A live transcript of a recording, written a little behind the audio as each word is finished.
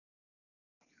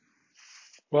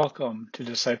Welcome to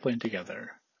Discipling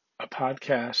Together, a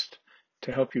podcast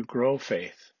to help you grow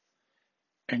faith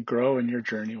and grow in your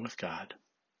journey with God.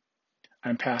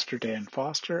 I'm Pastor Dan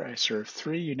Foster. I serve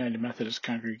 3 United Methodist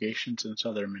congregations in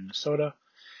southern Minnesota,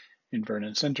 in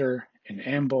Vernon Center, in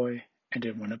Amboy, and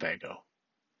in Winnebago.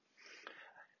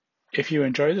 If you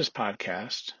enjoy this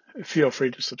podcast, feel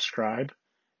free to subscribe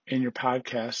in your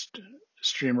podcast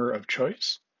streamer of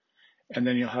choice, and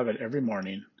then you'll have it every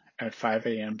morning at 5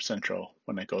 a.m. Central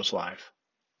when it goes live.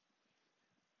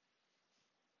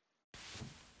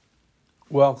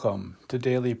 Welcome to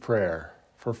Daily Prayer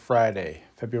for Friday,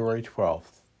 February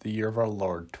 12th, the year of our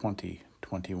Lord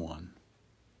 2021.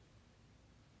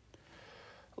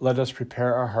 Let us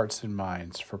prepare our hearts and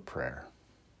minds for prayer.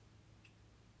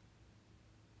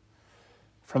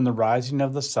 From the rising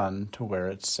of the sun to where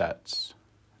it sets,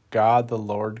 God the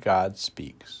Lord God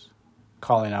speaks,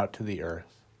 calling out to the earth.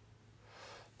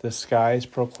 The skies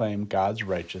proclaim God's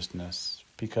righteousness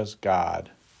because God,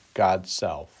 God's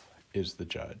self, is the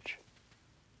judge.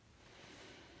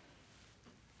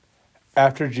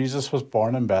 After Jesus was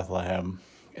born in Bethlehem,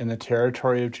 in the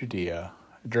territory of Judea,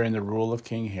 during the rule of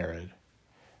King Herod,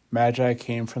 Magi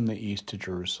came from the east to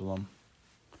Jerusalem.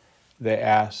 They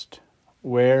asked,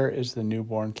 "Where is the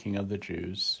newborn King of the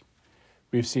Jews?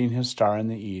 We've seen his star in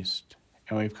the east,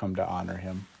 and we've come to honor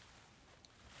him."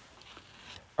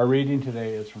 Our reading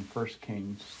today is from 1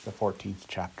 Kings, the 14th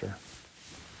chapter.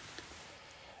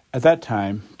 At that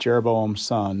time, Jeroboam's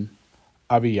son,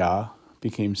 Abijah,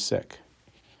 became sick.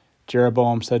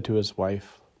 Jeroboam said to his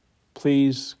wife,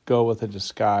 "Please go with a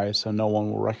disguise so no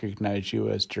one will recognize you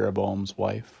as Jeroboam's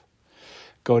wife.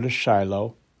 Go to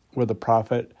Shiloh, where the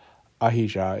prophet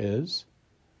Ahijah is.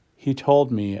 He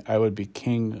told me I would be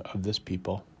king of this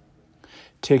people.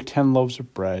 Take 10 loaves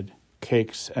of bread,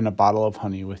 cakes, and a bottle of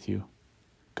honey with you.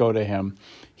 Go to him.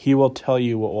 He will tell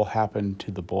you what will happen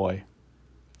to the boy."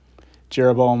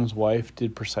 Jeroboam's wife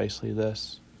did precisely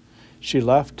this. She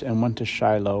left and went to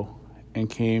Shiloh and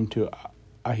came to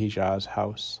Ahijah's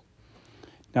house.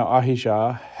 Now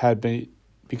Ahijah had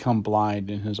become blind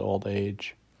in his old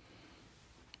age.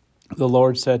 The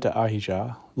Lord said to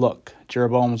Ahijah, "Look,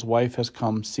 Jeroboam's wife has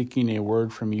come seeking a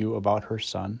word from you about her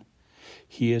son.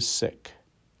 He is sick.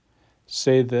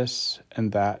 Say this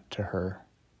and that to her.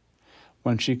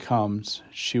 When she comes,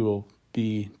 she will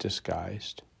be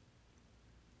disguised."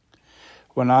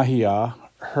 When Ahijah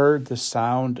heard the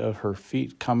sound of her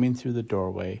feet coming through the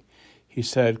doorway, he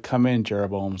said, "Come in,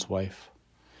 Jeroboam's wife.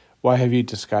 Why have you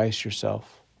disguised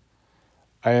yourself?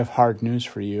 I have hard news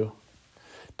for you.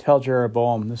 Tell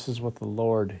Jeroboam, this is what the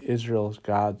Lord, Israel's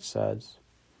God, says.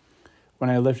 When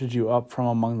I lifted you up from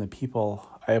among the people,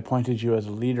 I appointed you as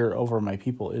a leader over my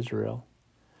people Israel.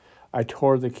 I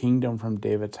tore the kingdom from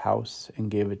David's house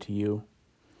and gave it to you.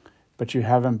 But you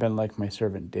haven't been like my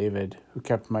servant David, who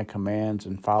kept my commands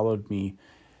and followed me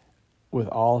with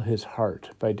all his heart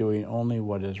by doing only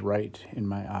what is right in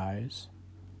my eyes.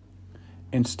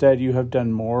 Instead, you have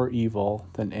done more evil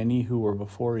than any who were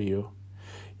before you.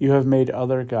 You have made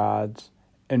other gods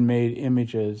and made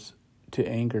images to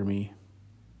anger me.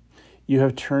 You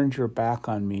have turned your back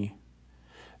on me.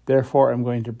 Therefore, I'm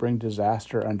going to bring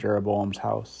disaster on Jeroboam's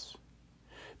house.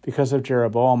 Because of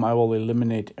Jeroboam, I will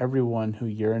eliminate everyone who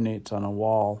urinates on a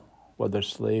wall, whether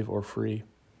slave or free.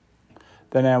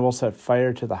 Then I will set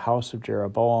fire to the house of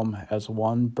Jeroboam as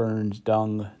one burns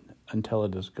dung until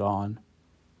it is gone.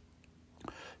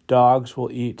 Dogs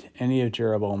will eat any of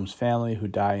Jeroboam's family who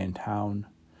die in town.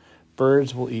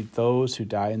 Birds will eat those who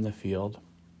die in the field.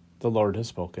 The Lord has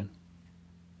spoken.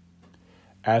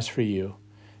 As for you,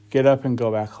 get up and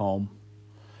go back home.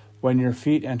 When your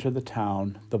feet enter the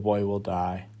town, the boy will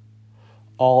die.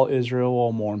 All Israel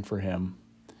will mourn for him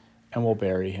and will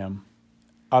bury him.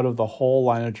 Out of the whole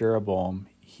line of Jeroboam,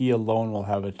 he alone will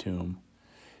have a tomb,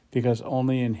 because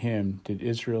only in him did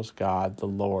Israel's God, the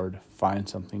Lord, find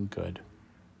something good.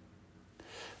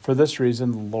 For this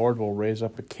reason, the Lord will raise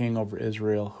up a king over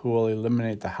Israel who will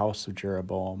eliminate the house of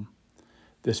Jeroboam.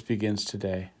 This begins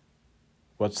today.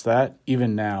 What's that?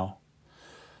 Even now.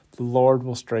 The Lord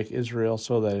will strike Israel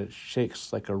so that it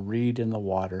shakes like a reed in the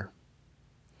water.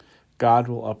 God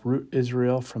will uproot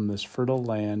Israel from this fertile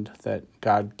land that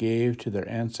God gave to their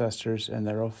ancestors and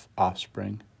their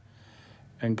offspring.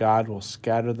 And God will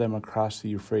scatter them across the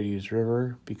Euphrates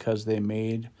River because they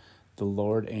made the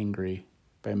Lord angry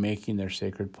by making their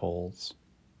sacred poles.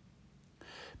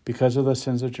 Because of the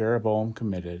sins that Jeroboam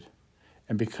committed,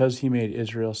 and because he made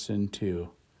Israel sin too,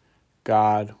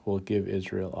 God will give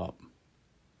Israel up.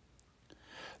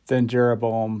 Then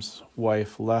Jeroboam's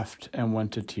wife left and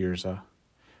went to Tirzah.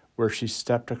 Where she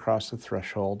stepped across the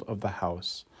threshold of the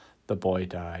house, the boy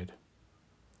died.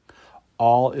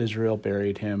 All Israel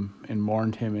buried him and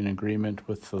mourned him in agreement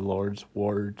with the Lord's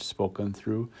word spoken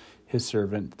through his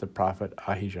servant, the prophet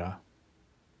Ahijah.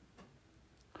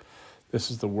 This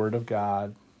is the word of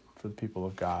God for the people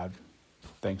of God.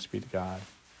 Thanks be to God.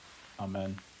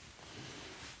 Amen.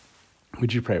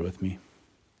 Would you pray with me?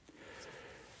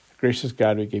 Gracious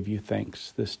God, we give you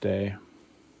thanks this day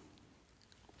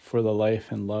for the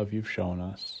life and love you've shown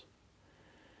us.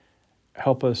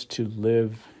 Help us to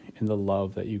live in the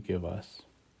love that you give us,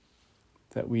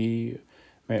 that we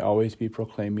may always be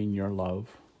proclaiming your love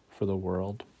for the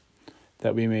world,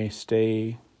 that we may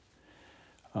stay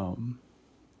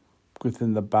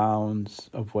within the bounds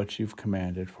of what you've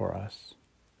commanded for us,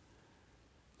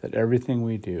 that everything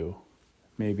we do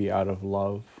may be out of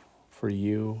love for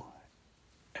you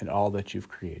and all that you've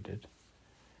created.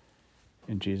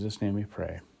 In Jesus' name we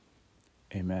pray.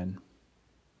 Amen.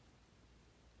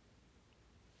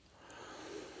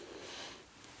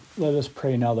 Let us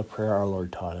pray now the prayer our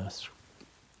Lord taught us.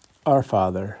 Our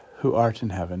Father, who art in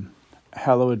heaven,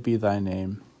 hallowed be thy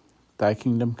name. Thy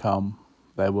kingdom come,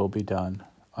 thy will be done,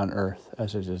 on earth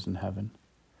as it is in heaven.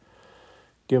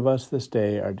 Give us this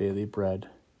day our daily bread,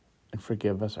 and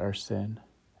forgive us our sin,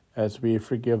 as we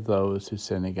forgive those who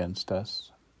sin against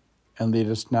us. And lead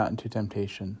us not into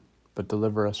temptation, but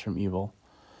deliver us from evil.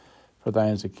 For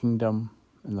thine is the kingdom,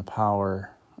 and the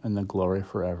power, and the glory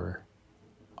forever.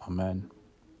 Amen.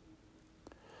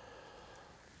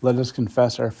 Let us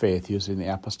confess our faith using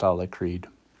the Apostolic Creed.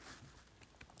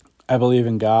 I believe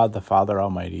in God, the Father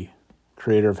Almighty,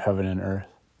 creator of heaven and earth.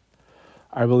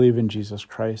 I believe in Jesus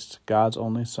Christ, God's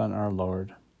only Son, our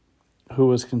Lord, who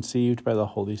was conceived by the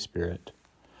Holy Spirit,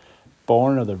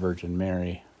 born of the Virgin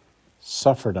Mary,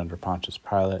 suffered under Pontius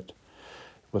Pilate,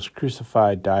 was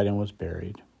crucified, died, and was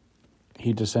buried.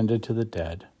 He descended to the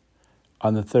dead.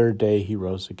 On the third day he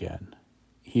rose again.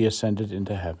 He ascended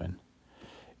into heaven,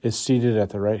 is seated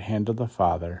at the right hand of the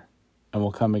Father, and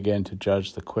will come again to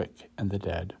judge the quick and the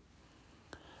dead.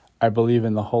 I believe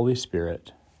in the Holy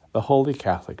Spirit, the Holy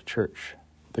Catholic Church,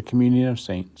 the communion of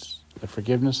saints, the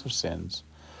forgiveness of sins,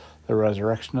 the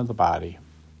resurrection of the body,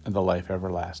 and the life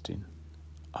everlasting.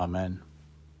 Amen.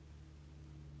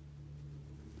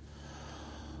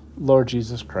 Lord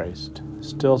Jesus Christ,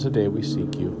 still today we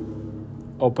seek you.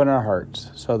 Open our hearts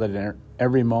so that in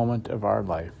every moment of our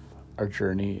life, our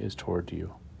journey is toward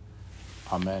you.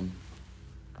 Amen.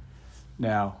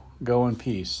 Now, go in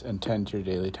peace and tend to your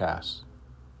daily tasks.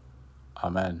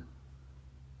 Amen.